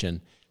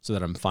elevation, so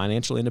that I'm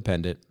financially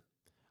independent,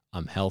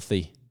 I'm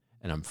healthy,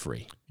 and I'm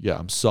free. Yeah,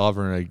 I'm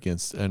sovereign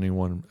against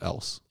anyone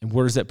else. And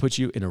where does that put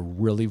you? In a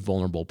really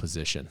vulnerable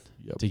position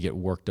to get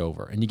worked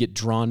over. And you get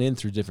drawn in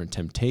through different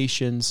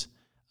temptations,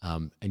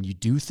 and you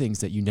do things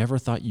that you never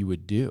thought you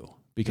would do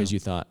because you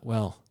thought,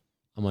 well,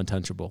 I'm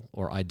untouchable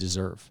or I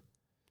deserve.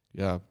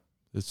 Yeah,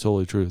 it's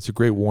totally true. It's a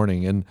great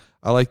warning. And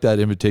I like that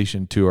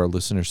invitation to our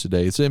listeners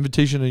today. It's an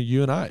invitation to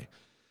you and I.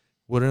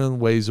 What are the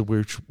ways in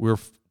which we're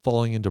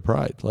falling into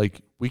pride?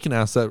 Like we can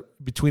ask that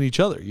between each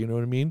other, you know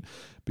what I mean?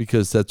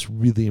 Because that's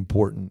really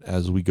important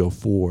as we go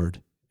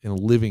forward in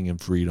living in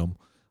freedom,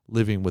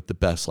 living with the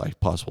best life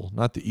possible.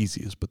 Not the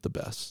easiest, but the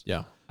best.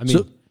 Yeah. I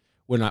mean,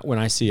 when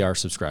I see our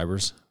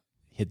subscribers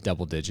hit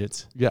double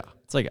digits,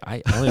 it's like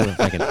I don't even know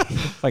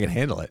if I can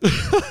handle it.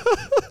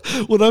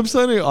 When I'm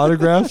signing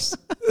autographs,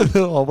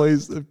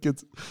 always it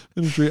gets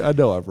ministry. I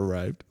know I've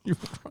arrived.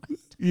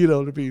 You know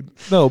what I mean?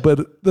 No,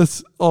 but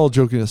that's all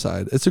joking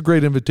aside. It's a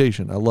great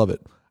invitation. I love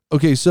it.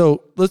 Okay,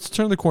 so let's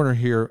turn the corner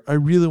here. I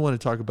really want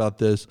to talk about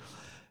this.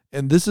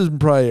 And this is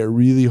probably a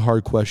really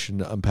hard question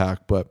to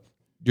unpack, but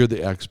you're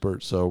the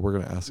expert, so we're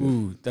going to ask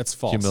Ooh, that's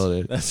false.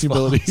 Humility. That's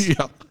humility. False.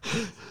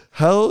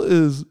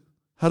 Yeah.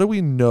 How do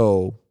we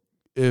know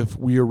if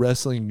we are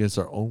wrestling against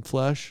our own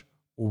flesh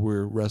or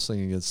we're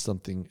wrestling against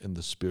something in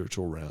the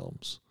spiritual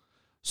realms?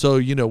 So,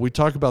 we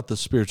talk about the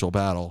spiritual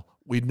battle.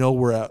 We know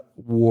we're at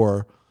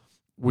war.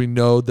 We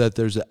know that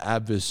there's an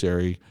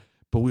adversary,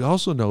 but we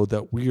also know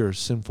that we are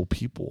sinful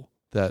people,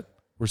 that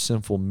we're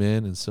sinful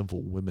men and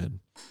sinful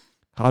women.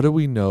 How do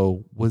we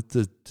know what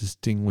the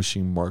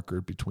distinguishing marker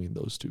between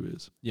those two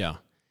is? Yeah.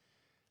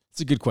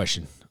 It's a good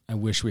question. I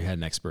wish we had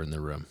an expert in the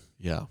room.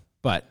 Yeah.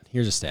 But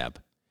here's a stab.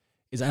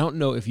 I don't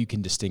know if you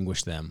can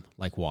distinguish them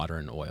like water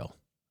and oil.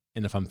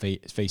 And if I'm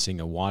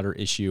facing a water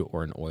issue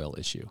or an oil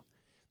issue.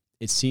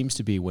 It seems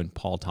to be when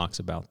Paul talks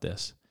about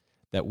this,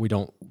 that we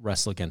don't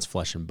wrestle against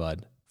flesh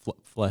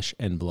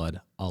and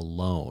blood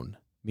alone.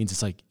 It means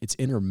it's like it's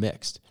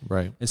intermixed.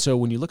 Right. And so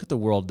when you look at the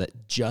world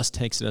that just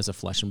takes it as a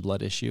flesh and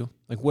blood issue,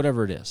 like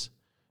whatever it is,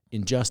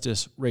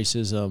 injustice,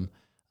 racism,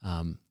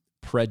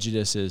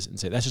 prejudices, and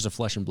say that's just a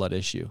flesh and blood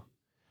issue,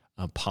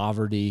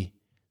 poverty.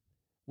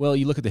 Well,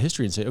 you look at the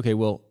history and say, okay,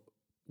 well,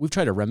 we've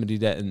tried to remedy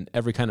that in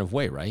every kind of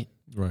way, right?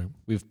 Right.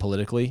 We've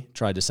politically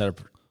tried to set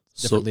up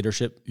different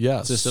leadership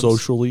systems.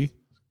 Socially,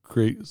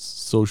 create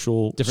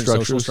different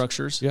social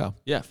structures. Yeah.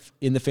 Yeah.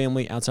 In the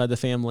family, outside the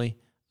family.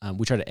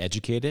 We try to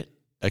educate it.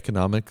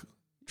 Economics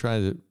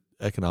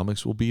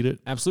will beat it.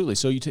 Absolutely.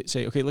 So you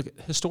say, okay, look,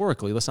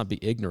 historically, let's not be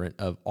ignorant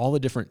of all the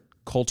different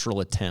cultural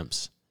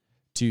attempts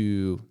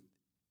to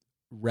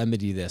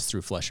remedy this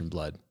through flesh and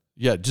blood.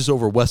 Yeah, just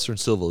over Western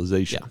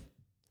civilization.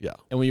 Yeah.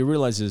 And what you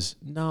realize is,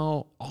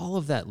 no, all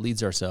of that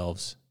leads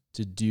ourselves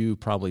to do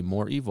probably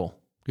more evil.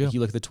 Yeah. Like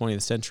you look at the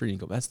 20th century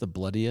and you go, that's the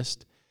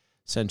bloodiest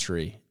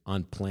century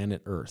on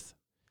planet Earth.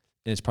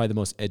 And it's probably the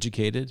most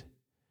educated,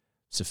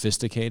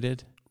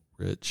 sophisticated,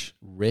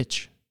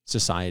 rich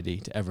society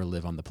to ever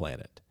live on the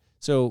planet.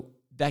 So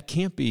that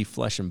can't be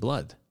flesh and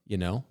blood,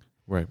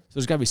 Right. So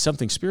there's got to be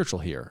something spiritual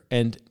here.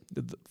 And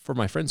for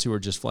my friends who are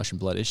just flesh and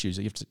blood issues,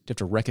 you have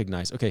to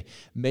recognize, okay,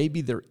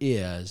 maybe there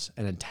is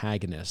an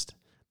antagonist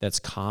that's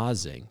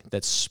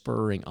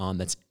spurring on,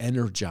 that's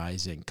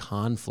energizing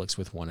conflicts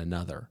with one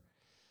another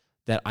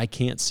that I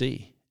can't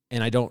see.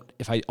 And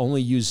if I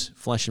only use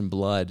flesh and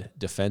blood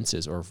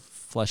defenses or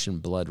flesh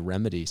and blood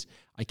remedies,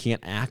 I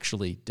can't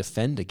actually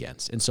defend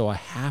against. And so I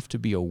have to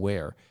be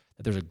aware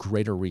that there's a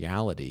greater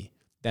reality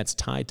that's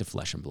tied to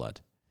flesh and blood.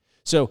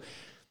 So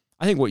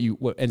I think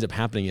what ends up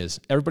happening is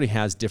everybody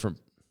has different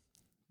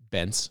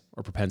bents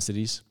or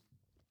propensities.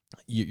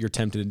 You're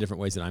tempted in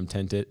different ways that I'm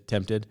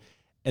tempted.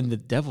 And the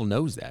devil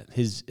knows that.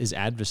 His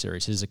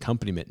adversaries, his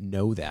accompaniment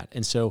know that.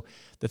 And so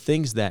the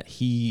things that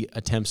he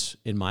attempts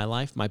in my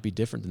life might be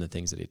different than the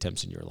things that he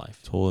attempts in your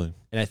life. Totally.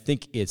 And I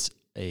think it's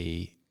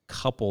a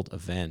coupled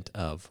event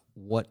of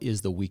what is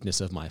the weakness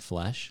of my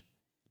flesh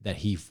that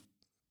he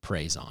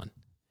preys on.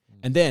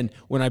 And then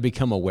when I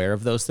become aware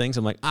of those things,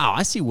 I'm like, oh,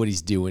 I see what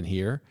he's doing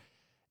here.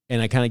 And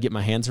I kind of get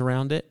my hands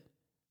around it.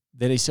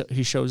 Then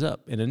he shows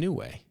up in a new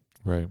way.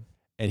 Right.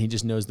 And he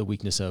just knows the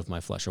weakness of my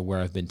flesh or where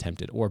I've been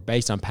tempted or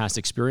based on past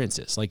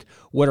experiences. Like,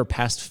 what are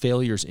past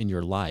failures in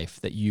your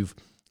life that you've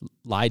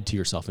lied to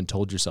yourself and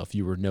told yourself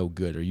you were no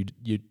good or you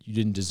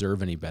didn't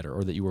deserve any better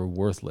or that you were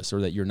worthless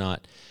or that you're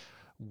not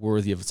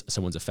worthy of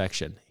someone's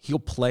affection? He'll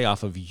play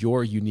off of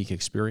your unique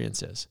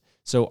experiences.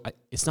 So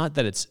it's not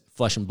that it's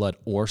flesh and blood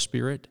or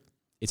spirit.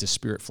 It's a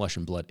spirit, flesh,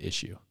 and blood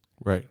issue.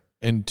 Right.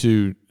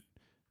 And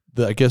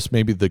I guess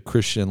maybe the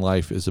Christian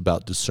life is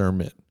about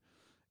discernment.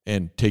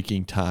 And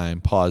taking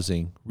time,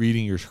 pausing,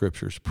 reading your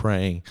scriptures,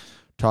 praying,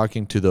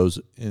 talking to those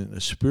in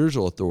a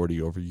spiritual authority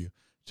over you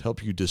to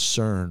help you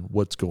discern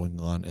what's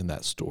going on in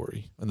that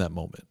story, in that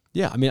moment.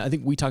 Yeah, I mean, I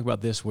think we talk about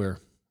this where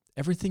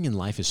everything in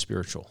life is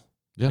spiritual.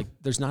 Yeah. Like,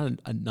 there's not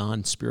a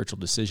non-spiritual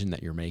decision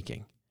that you're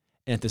making.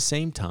 And at the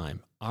same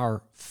time,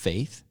 our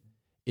faith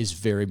is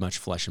very much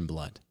flesh and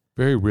blood.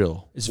 Very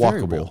real. It's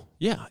walkable. Very real.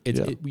 Yeah,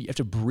 we have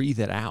to breathe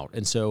it out.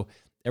 And so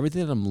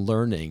everything that I'm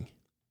learning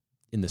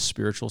in the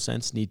spiritual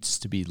sense needs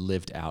to be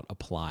lived out,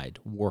 applied,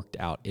 worked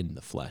out in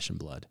the flesh and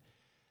blood.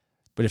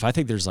 But if I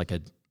think there's like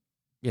a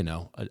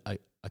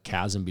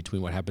chasm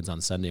between what happens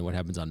on Sunday and what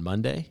happens on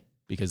Monday,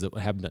 because what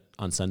happened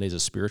on Sunday is a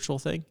spiritual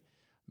thing,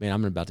 man,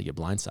 I'm about to get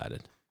blindsided.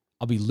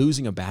 I'll be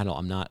losing a battle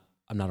I'm not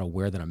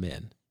aware that I'm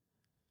in.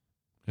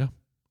 Yeah,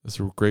 that's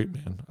great,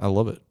 man. I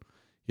love it.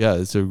 Yeah,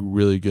 it's a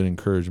really good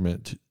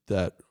encouragement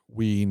that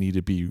we need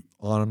to be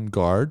on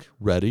guard,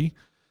 ready,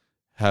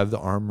 have the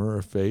armor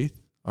of faith,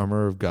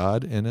 armor of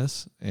God in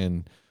us,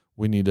 and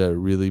we need to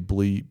really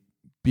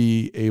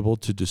be able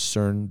to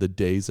discern the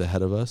days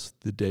ahead of us,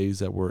 the days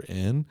that we're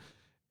in,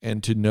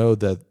 and to know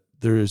that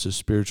there is a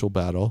spiritual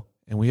battle,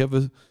 and we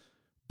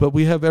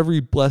have every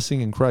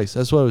blessing in Christ.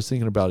 That's what I was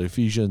thinking about,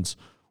 Ephesians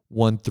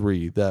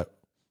 1:3. That,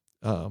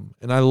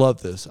 and I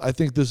love this. I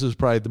think this is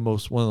probably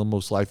one of the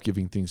most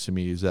life-giving things to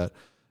me is that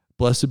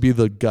blessed be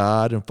the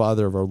God and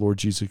Father of our Lord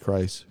Jesus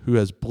Christ, who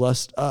has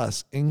blessed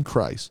us in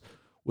Christ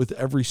with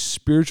every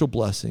spiritual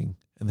blessing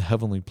in the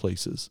heavenly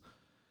places.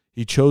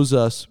 He chose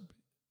us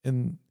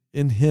in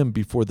him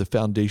before the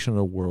foundation of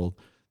the world,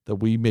 that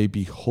we may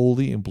be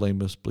holy and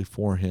blameless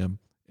before him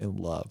in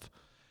love.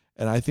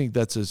 And I think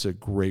that's just a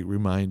great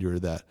reminder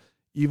that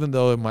even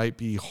though it might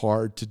be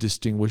hard to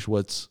distinguish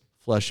what's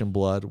flesh and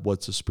blood,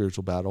 what's a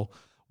spiritual battle,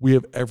 we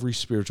have every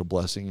spiritual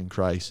blessing in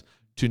Christ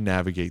to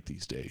navigate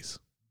these days.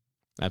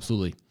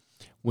 Absolutely.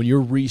 When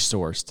you're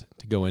resourced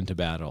to go into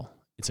battle,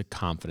 it's a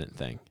confident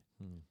thing.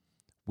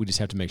 We just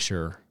have to make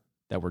sure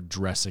that we're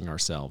dressing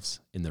ourselves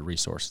in the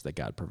resources that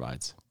God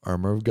provides.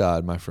 Armor of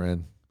God, my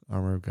friend.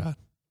 Armor of God.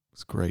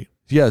 It's great.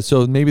 Yeah,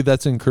 so maybe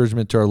that's an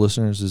encouragement to our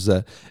listeners is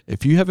that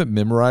if you haven't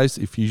memorized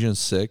Ephesians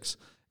 6,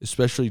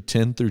 especially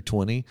 10 through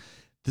 20,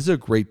 this is a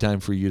great time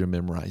for you to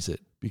memorize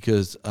it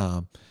because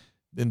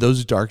in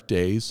those dark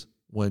days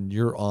when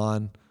you're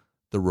on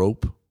the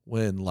rope,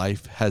 when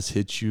life has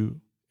hit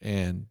you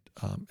and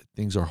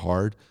things are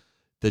hard,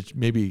 that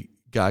maybe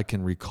God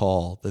can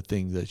recall the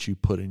thing that you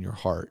put in your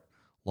heart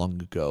long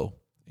ago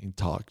and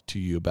talk to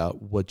you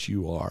about what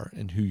you are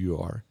and who you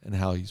are and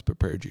how he's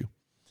prepared you.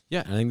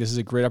 Yeah, I think this is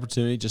a great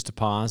opportunity just to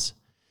pause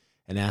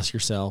and ask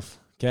yourself,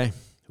 okay,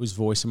 whose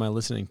voice am I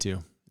listening to?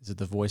 Is it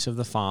the voice of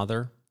the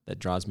Father that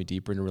draws me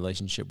deeper into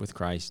relationship with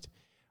Christ,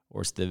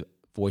 or it's the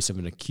voice of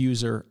an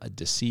accuser, a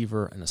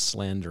deceiver, and a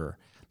slanderer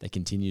that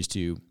continues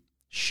to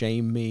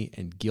shame me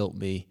and guilt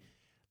me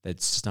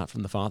that's just not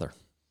from the Father?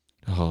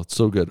 Oh, it's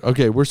so good.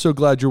 Okay, we're so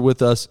glad you're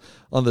with us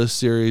on this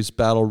series,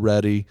 Battle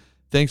Ready.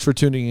 Thanks for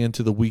tuning in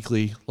to The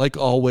Weekly. Like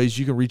always,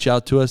 you can reach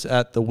out to us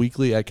at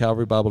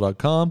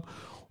theweekly@calvarybible.com,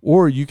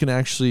 or you can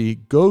actually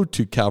go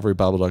to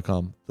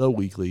calvarybible.com, The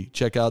Weekly,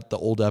 check out the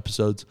old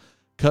episodes,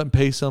 cut and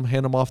paste them,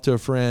 hand them off to a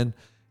friend.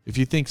 If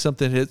you think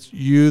something hits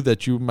you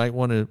that you might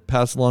want to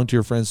pass along to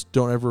your friends,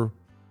 don't ever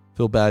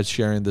feel bad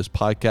sharing this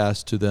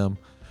podcast to them.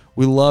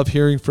 We love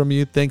hearing from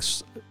you.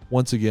 Thanks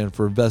once again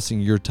for investing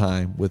your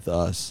time with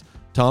us.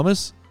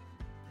 Thomas,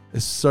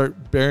 let's start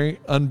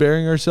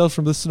unburying ourselves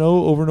from the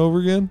snow over and over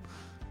again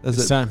as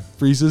it's it time.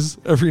 Freezes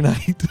every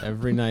night.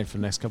 Every night for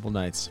the next couple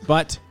nights.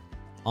 But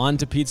on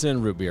to pizza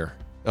and root beer.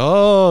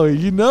 Oh,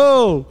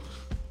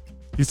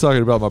 he's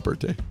talking about my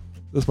birthday.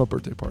 That's my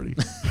birthday party.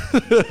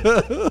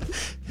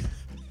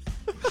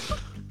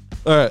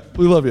 All right.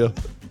 We love you.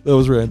 That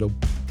was random.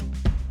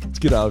 Let's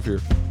get out of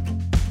here.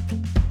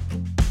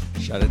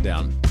 Shut it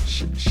down.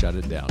 Shut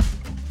it down.